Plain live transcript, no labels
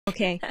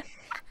Okay.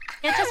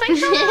 Yeah, just make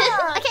sure.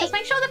 Just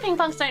make sure the ping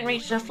pongs don't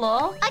reach the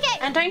floor. Okay.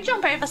 And don't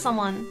jump over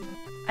someone.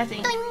 I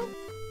think. Doing.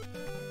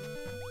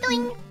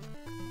 Doing.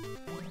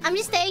 I'm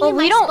just staying Well, in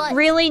my we don't spot.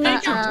 really No need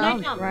to jumps, no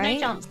jump, jumps, right? no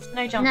jumps,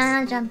 no jumps.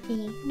 No,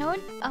 jumpy. No.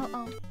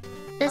 Oh.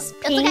 This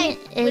It's okay.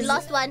 pain We is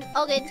lost one.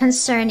 All good.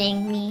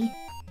 concerning me.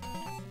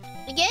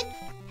 We good?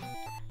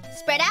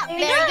 Spread out.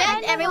 Very Very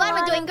good. good. Everyone,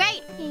 we're doing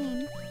great.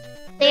 Pain.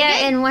 They are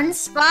Okay. in one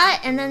spot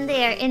and then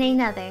they are in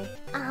another.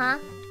 Uh-huh.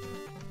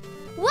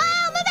 Wow,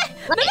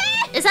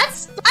 Mumei! Is that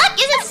stuck?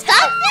 Is it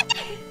stuck?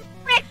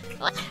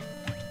 What?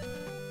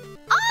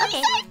 Oh, Okay.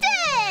 you saved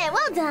it!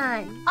 Well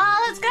done.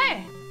 Oh, let's go.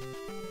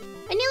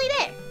 We're nearly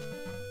there.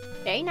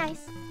 Very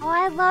nice. Oh,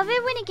 I love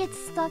it when it gets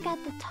stuck at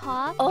the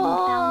top. Oh.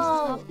 And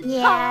bounces off the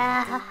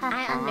Yeah.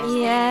 I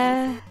understand.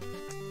 Yeah.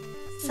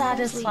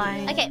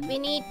 Satisfying. Okay, we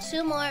need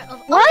 2 more of...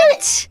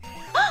 What?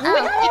 Oh, we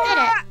did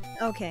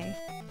it. Okay.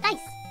 Nice.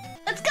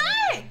 Let's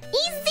go!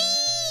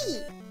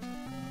 Easy!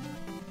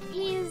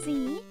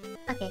 Easy.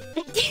 Okay.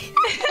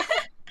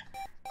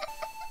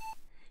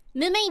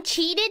 Mumei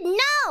cheated?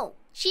 No!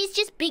 She's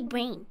just big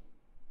brain.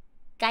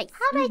 Guys,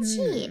 How did I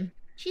cheat?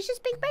 she's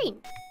just big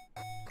brain.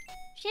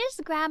 She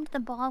just grabbed the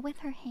ball with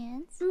her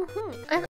hands. Mm-hmm.